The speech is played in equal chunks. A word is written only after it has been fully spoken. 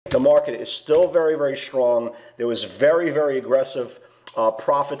The market is still very, very strong. There was very, very aggressive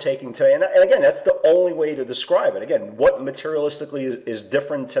profit taking today. And again, that's the only way to describe it. Again, what materialistically is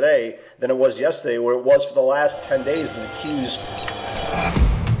different today than it was yesterday, where it was for the last 10 days, the Qs.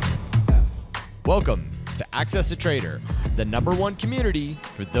 Welcome to AccessATrader, the #1 community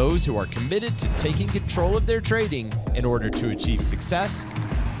for those who are committed to taking control of their trading in order to achieve success,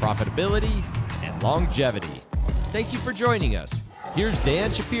 profitability, and longevity. Thank you for joining us. Here's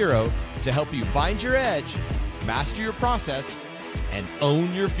Dan Shapiro to help you find your edge, master your process, and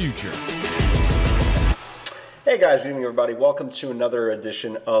own your future. Hey guys, good evening everybody. Welcome to another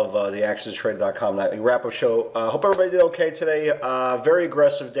edition of the AccessATrader.com nightly wrap-up show. Hope everybody did okay today. Very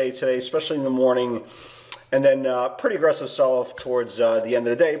aggressive day today, especially in the morning, and then pretty aggressive sell-off towards the end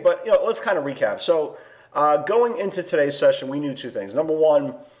of the day. But let's kind of recap. So going into today's session, we knew two things. Number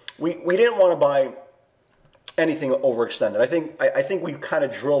one, we didn't want to buy anything overextended. I think we kind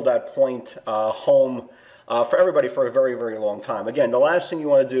of drilled that point home for everybody for a very, very long time. Again, the last thing you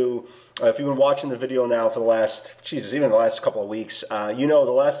want to do, if you've been watching the video now for the last, even the last couple of weeks, the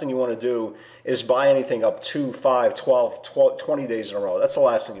last thing you want to do is buy anything up 2, 5, 12, 20 days in a row. That's the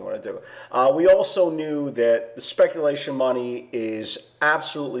last thing you want to do. We also knew that the speculation money is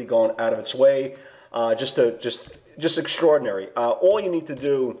absolutely going out of its way, just extraordinary. All you need to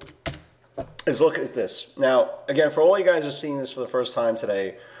do is look at this. Now, again, for all you guys who are seeing this for the first time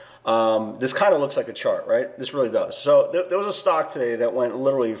today, this kind of looks like a chart, right? This really does. So there was a stock today that went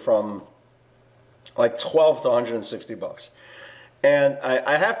literally from like 12 to 160 bucks. And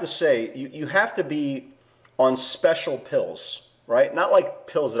I have to say, you have to be on special pills, right? Not like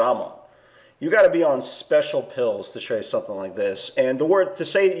pills that I'm on. You got to be on special pills to trade something like this. And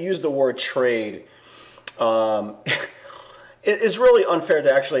use the word trade, it is really unfair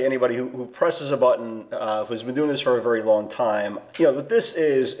to actually anybody who presses a button, who's been doing this for a very long time. But this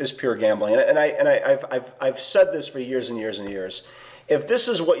is pure gambling, and I've said this for years and years and years. If this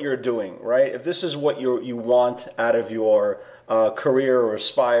is what you're doing, right? If this is what you want out of your career or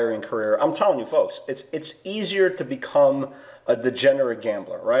aspiring career, I'm telling you, folks, it's easier to become a degenerate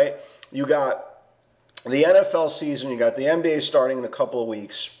gambler, right? You got the NFL season, you got the NBA starting in a couple of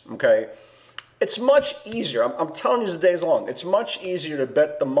weeks, okay? It's much easier, I'm telling you as the day's long, it's much easier to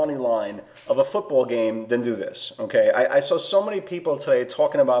bet the money line of a football game than do this, okay? I saw so many people today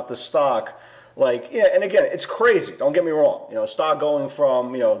talking about the stock, and again, it's crazy, don't get me wrong. Stock going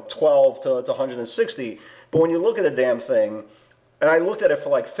from, 12 to 160, but when you look at the damn thing, and I looked at it for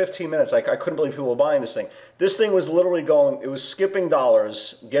like 15 minutes, I couldn't believe people were buying this thing. This thing was literally it was skipping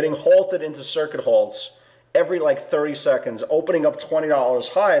dollars, getting halted into circuit halts every like 30 seconds, opening up $20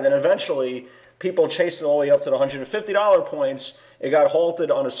 high, and then eventually people chased it all the way up to the $150 points. It got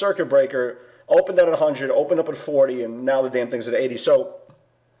halted on a circuit breaker, opened at 100, opened up at 40, and now the damn thing's at 80. So,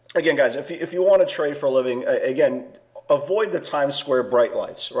 again, guys, if you want to trade for a living, again, avoid the Times Square bright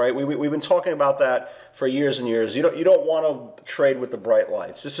lights, right? We've been talking about that for years and years. You don't want to trade with the bright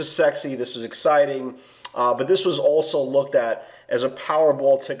lights. This is sexy. This is exciting. But this was also looked at as a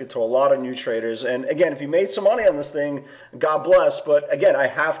Powerball ticket to a lot of new traders. And again, if you made some money on this thing, God bless. But again, I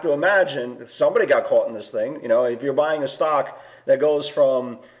have to imagine somebody got caught in this thing. If you're buying a stock that goes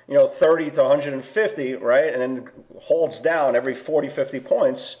from 30 to 150, right, and then holds down every 40, 50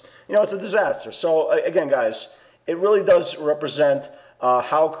 points, it's a disaster. So again, guys, it really does represent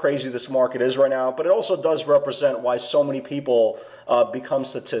how crazy this market is right now, but it also does represent why so many people become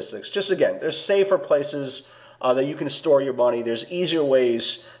statistics. Just again, there's safer places that you can store your money. There's easier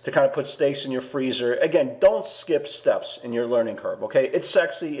ways to kind of put stakes in your freezer. Again, don't skip steps in your learning curve, okay? It's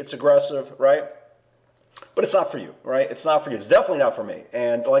sexy, it's aggressive, right? But it's not for you, right? It's not for you. It's definitely not for me.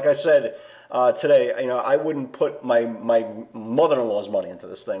 And like I said today, I wouldn't put my mother-in-law's money into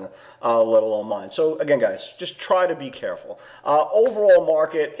this thing, let alone mine. So again, guys, just try to be careful. Overall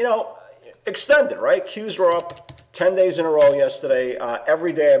market, extended, right? Qs were up 10 days in a row yesterday.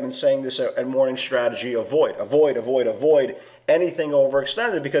 Every day I've been saying this at morning strategy, avoid anything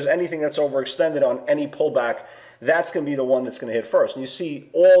overextended, because anything that's overextended on any pullback, that's going to be the one that's going to hit first. And you see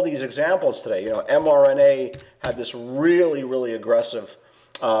all these examples today. mRNA had this really, really aggressive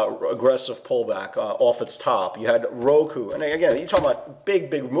pullback off its top. You had Roku, and again, you're talking about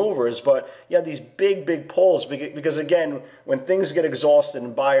big movers, but you had these big pulls because again, when things get exhausted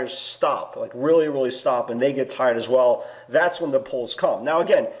and buyers stop, like really stop, and they get tired as well, that's when the pulls come. Now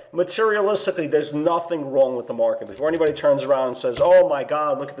again, materialistically, there's nothing wrong with the market. Before anybody turns around and says, oh my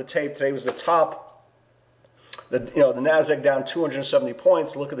God, look at the tape, today was the top The NASDAQ down 270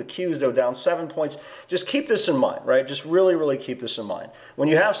 points. Look at the Qs, they were down 7 points. Just keep this in mind, right? Just really, really keep this in mind. When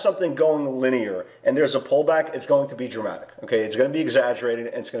you have something going linear and there's a pullback, it's going to be dramatic, okay? It's going to be exaggerated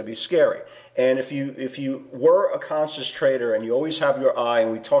and it's going to be scary. And if you were a conscious trader and you always have your eye,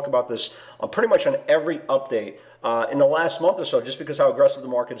 and we talk about this pretty much on every update, in the last month or so, just because how aggressive the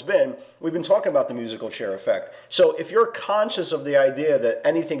market's been, we've been talking about the musical chair effect. So if you're conscious of the idea that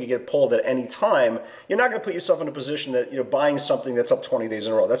anything can get pulled at any time, you're not going to put yourself in a position that you're buying something that's up 20 days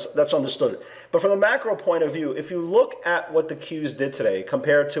in a row. That's understood. But from the macro point of view, if you look at what the Qs did today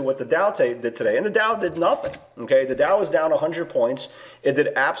compared to what the Dow did today, and the Dow did nothing, okay? The Dow was down 100 points. It did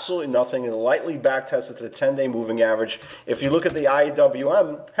absolutely nothing. It lightly backtested to the 10-day moving average. If you look at the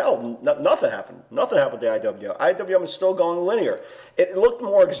IWM, hell, nothing happened. Nothing happened with the IWM. IWM is still going linear. It looked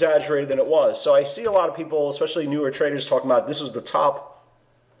more exaggerated than it was. So I see a lot of people, especially newer traders, talking about this is the top.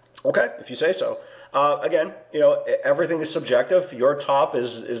 Okay, if you say so. Again, everything is subjective. Your top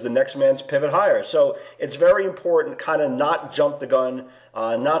is the next man's pivot higher. So it's very important to kind of not jump the gun,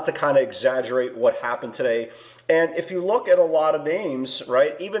 not to kind of exaggerate what happened today. And if you look at a lot of names,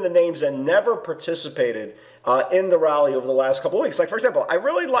 right, even the names that never participated in the rally over the last couple of weeks, like for example, I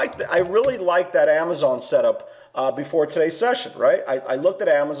really liked that Amazon setup before today's session, right? I looked at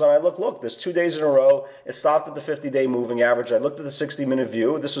Amazon. Look, this 2 days in a row. It stopped at the 50-day moving average. I looked at the 60-minute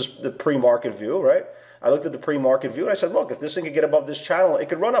view. This was the pre-market view, right? I looked at the pre-market view and I said, look, if this thing could get above this channel, it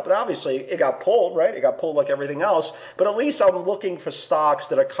could run up. And obviously, it got pulled, right? It got pulled like everything else. But at least I'm looking for stocks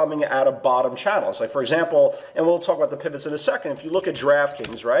that are coming out of bottom channels. Like, for example, and we'll talk about the pivots in a second. If you look at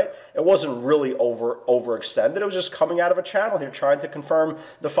DraftKings, right? It wasn't really overextended. It was just coming out of a channel here, trying to confirm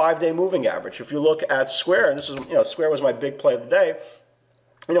the 5-day moving average. If you look at Square, and this is, Square was my big play of the day.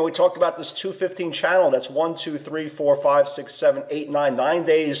 We talked about this 215 channel. That's 1, 2, 3, 4, 5, 6, 7, 8, 9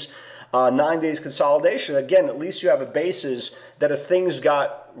 days. 9 days consolidation. Again, at least you have a basis that if things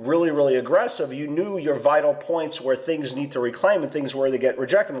got really, really aggressive, you knew your vital points where things need to reclaim and things where they get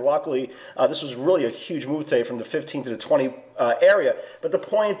rejected. And luckily, this was really a huge move today from the 15 to the 20 area. But the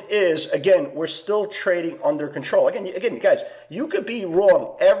point is, again, we're still trading under control. Again, guys, you could be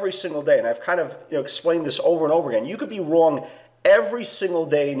wrong every single day. And I've kind of explained this over and over again. You could be wrong every single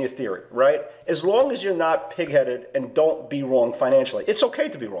day in your theory, right? As long as you're not pig-headed and don't be wrong financially. It's okay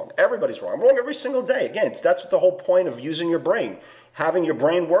to be wrong. Everybody's wrong. I'm wrong every single day. Again, that's the whole point of using your brain. Having your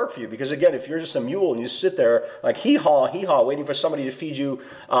brain work for you, because again, if you're just a mule and you sit there like hee-haw, waiting for somebody to feed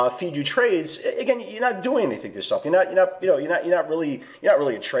you trades, again, you're not doing anything to yourself. You're not really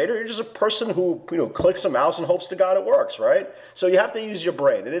a trader. You're just a person who clicks a mouse and hopes to God it works, right? So you have to use your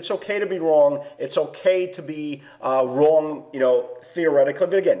brain, and it's okay to be wrong. It's okay to be wrong, theoretically,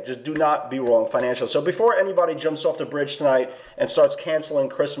 but again, just do not be wrong financially. So before anybody jumps off the bridge tonight and starts canceling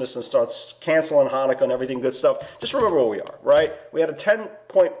Christmas and starts canceling Hanukkah and everything good stuff, just remember where we are, right? We had a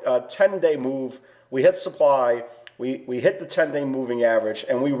 10-day move. We hit supply. We hit the 10-day moving average,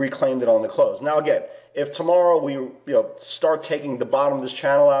 and we reclaimed it on the close. Now, again, if tomorrow we start taking the bottom of this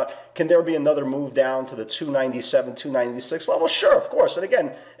channel out, can there be another move down to the 297, 296 level? Sure, of course. And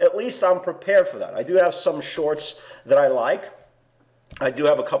again, at least I'm prepared for that. I do have some shorts that I like. I do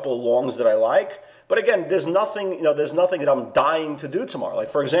have a couple of longs that I like. But again, there's nothing that I'm dying to do tomorrow. Like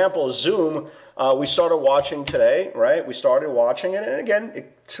for example, Zoom, we started watching today, right? We started watching it, and again,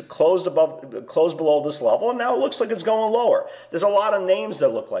 it closed below this level, and now it looks like it's going lower. There's a lot of names that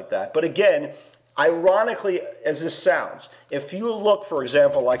look like that. But again, ironically, as this sounds, if you look, for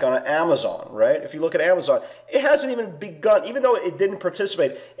example, like on Amazon, right? If you look at Amazon, it hasn't even begun, even though it didn't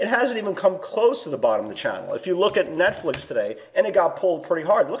participate, it hasn't even come close to the bottom of the channel. If you look at Netflix today, and it got pulled pretty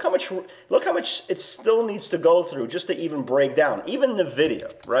hard, look how much it still needs to go through just to even break down. Even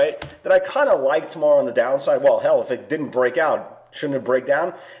Nvidia, right? That I kind of like tomorrow on the downside. Well, hell, if it didn't break out, shouldn't it break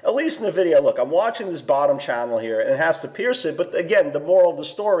down? At least in the video, look, I'm watching this bottom channel here, and it has to pierce it. But again, the moral of the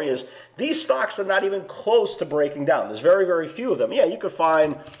story is these stocks are not even close to breaking down. There's very, very few of them. Yeah, you could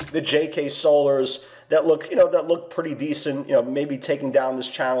find the JK Solars that look pretty decent. Maybe taking down this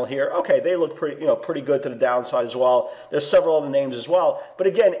channel here. Okay, they look pretty good to the downside as well. There's several other names as well. But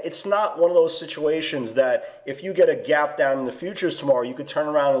again, it's not one of those situations that if you get a gap down in the futures tomorrow, you could turn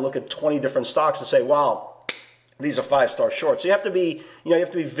around and look at 20 different stocks and say, wow, these are 5-star shorts. So you have to be,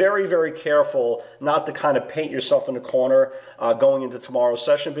 very, very careful not to kind of paint yourself in a corner going into tomorrow's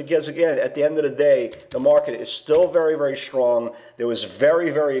session, because again, at the end of the day, the market is still very, very strong. There was very,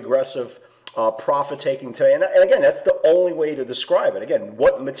 very aggressive profit taking today. And again, that's the only way to describe it. Again,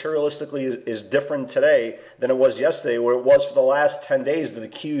 what materialistically is different today than it was yesterday, where it was for the last 10 days that the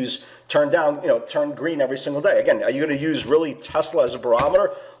Qs turned down, turned green every single day. Again, are you going to use really Tesla as a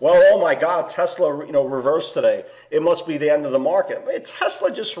barometer? Well, oh my God, Tesla, reversed today. It must be the end of the market.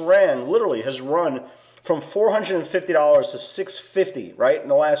 Tesla just has run from $450 to $650, right, in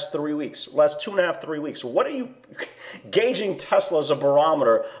the last 3 weeks, last 2.5, 3 weeks. What are you gauging Tesla as a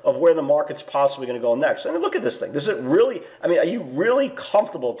barometer of where the market's possibly going to go next? And look at this thing. Does it really, are you really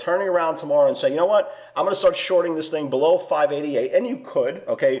comfortable turning around tomorrow and saying, you know what, I'm going to start shorting this thing below 588? And you could,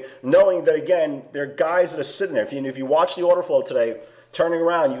 okay, knowing that, again, there are guys that are sitting there. If you watch the order flow today, turning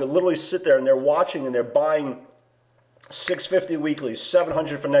around, you could literally sit there and they're watching and they're buying 650 weekly,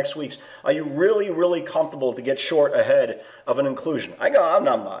 700 for next week's. Are you really, really comfortable to get short ahead of an inclusion? I'm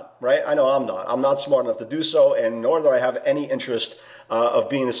not, right? I know I'm not. I'm not smart enough to do so, and nor do I have any interest of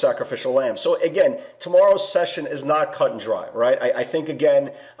being the sacrificial lamb. So again, tomorrow's session is not cut and dry, right? I think,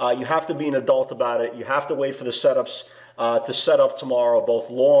 again, you have to be an adult about it. You have to wait for the setups to set up tomorrow, both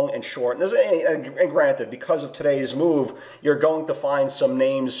long and short. And granted, because of today's move, you're going to find some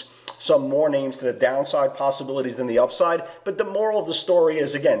more names to the downside possibilities than the upside. But the moral of the story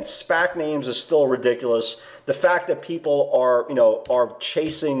is, again, SPAC names are still ridiculous. The fact that people are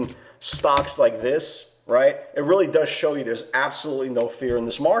chasing stocks like this, right? It really does show you there's absolutely no fear in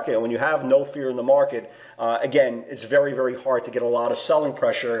this market. And when you have no fear in the market, again, it's very, very hard to get a lot of selling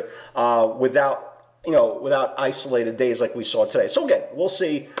pressure without isolated days like we saw today. So again, we'll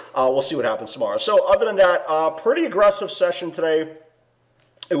see what happens tomorrow. So other than that, pretty aggressive session today.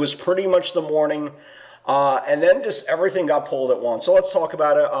 It was pretty much the morning, and then just everything got pulled at once. So let's talk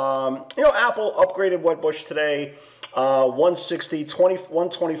about it. Apple upgraded Wetbush today. 160,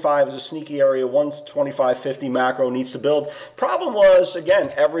 125 is a sneaky area. 125.50 macro needs to build. Problem was,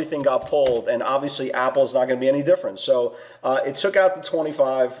 again, everything got pulled, and obviously Apple's not going to be any different. So it took out the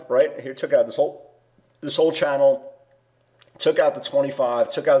 25, right? Here, took out this whole channel. Took out the 25,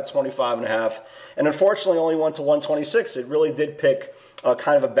 took out the 25.5, and unfortunately only went to 126. It really did pick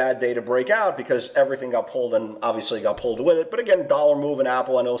kind of a bad day to break out because everything got pulled and obviously got pulled with it. But again, dollar move in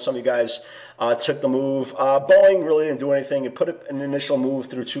Apple. I know some of you guys took the move. Boeing really didn't do anything. It put an initial move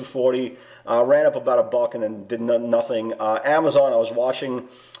through 240, ran up about $1 and then did nothing. Amazon, I was watching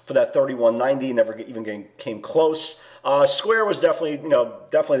for that 31.90, never even came close. Square was definitely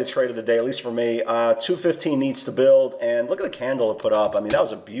the trade of the day, at least for me. 215 needs to build, and look at the candle it put up. That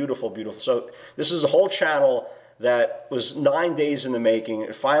was a beautiful, beautiful. So this is a whole channel that was 9 days in the making.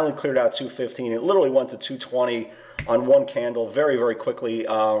 It finally cleared out 215. It literally went to 220 on one candle very, very quickly.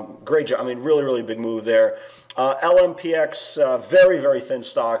 Great job. Really, really big move there. LMPX, very, very thin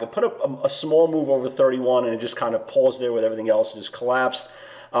stock. It put up a small move over 31, and it just kind of paused there with everything else. It just collapsed.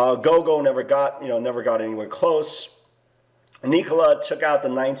 GoGo never got anywhere close. Nikola took out the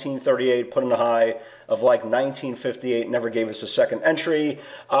 1938, put in a high of like 1958, never gave us a second entry.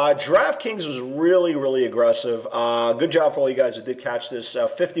 DraftKings was really, really aggressive. Good job for all you guys who did catch this.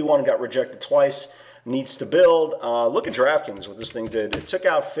 51 got rejected twice, needs to build. Look at DraftKings, what this thing did. It took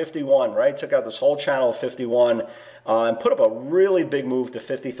out 51, right? Took out this whole channel of 51 and put up a really big move to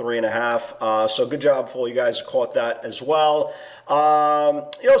 53.5. So good job for all you guys who caught that as well.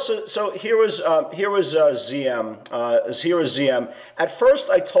 So here was ZM. Here was ZM. At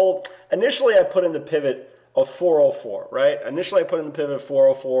first, initially I put in the pivot of 404, right? Initially I put in the pivot of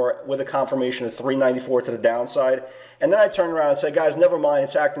 404 with a confirmation of 394 to the downside, and then I turned around and said, guys, never mind.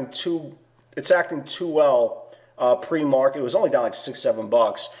 It's acting too well. Pre-market, it was only down like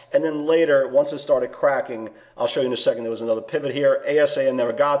 $6-7, and then later, once it started cracking, I'll show you in a second, there was another pivot here. ASA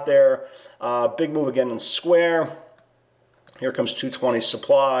never got there. Big move again in Square. Here comes 220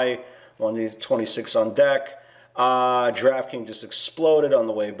 supply, 126 on deck. DraftKings just exploded on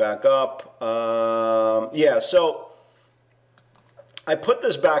the way back up. So I put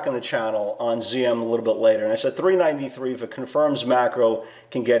this back in the channel on ZM a little bit later, and I said 393, if it confirms macro,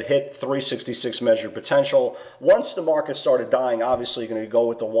 can get hit 366 measured potential. Once the market started dying, obviously you're going to go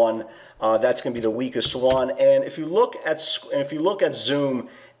with the one. That's going to be the weakest one. And if you look at Zoom,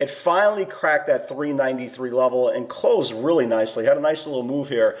 it finally cracked that 393 level and closed really nicely. Had a nice little move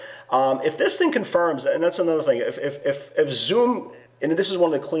here. If this thing confirms, and that's another thing, if Zoom, and this is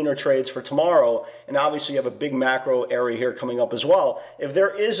one of the cleaner trades for tomorrow, and obviously you have a big macro area here coming up as well. If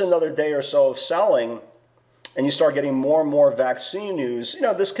there is another day or so of selling, and you start getting more and more vaccine news,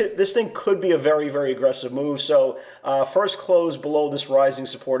 this thing could be a very, very aggressive move. So first close below this rising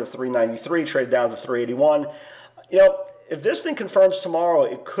support of 393, trade down to 381. if this thing confirms tomorrow,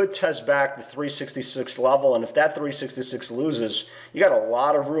 it could test back the 366 level, and if that 366 loses, you got a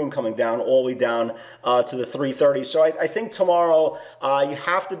lot of room coming down, all the way down to the 330. So I think tomorrow you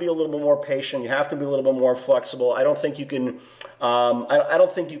have to be a little bit more patient. You have to be a little bit more flexible. I don't think you can. I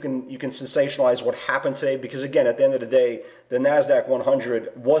don't think you can sensationalize what happened today, because again, at the end of the day, the Nasdaq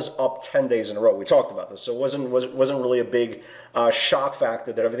 100 was up 10 days in a row. We talked about this, so it wasn't really a big shock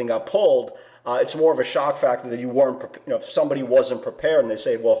factor that everything got pulled. It's more of a shock factor that you weren't, if somebody wasn't prepared and they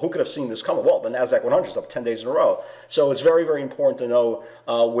say, well, who could have seen this coming? Well, the Nasdaq 100 is up 10 days in a row. So it's very, very important to know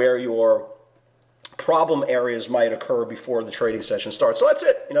where your problem areas might occur before the trading session starts. So that's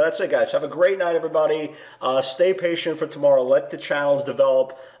it. That's it, guys. Have a great night, everybody. Stay patient for tomorrow. Let the channels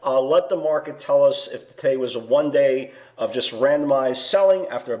develop. Let the market tell us if today was a one day of just randomized selling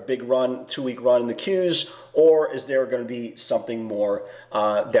after a big run, 2-week run in the Qs, or is there going to be something more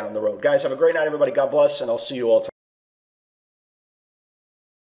down the road? Guys, have a great night, everybody. God bless, and I'll see you all tomorrow.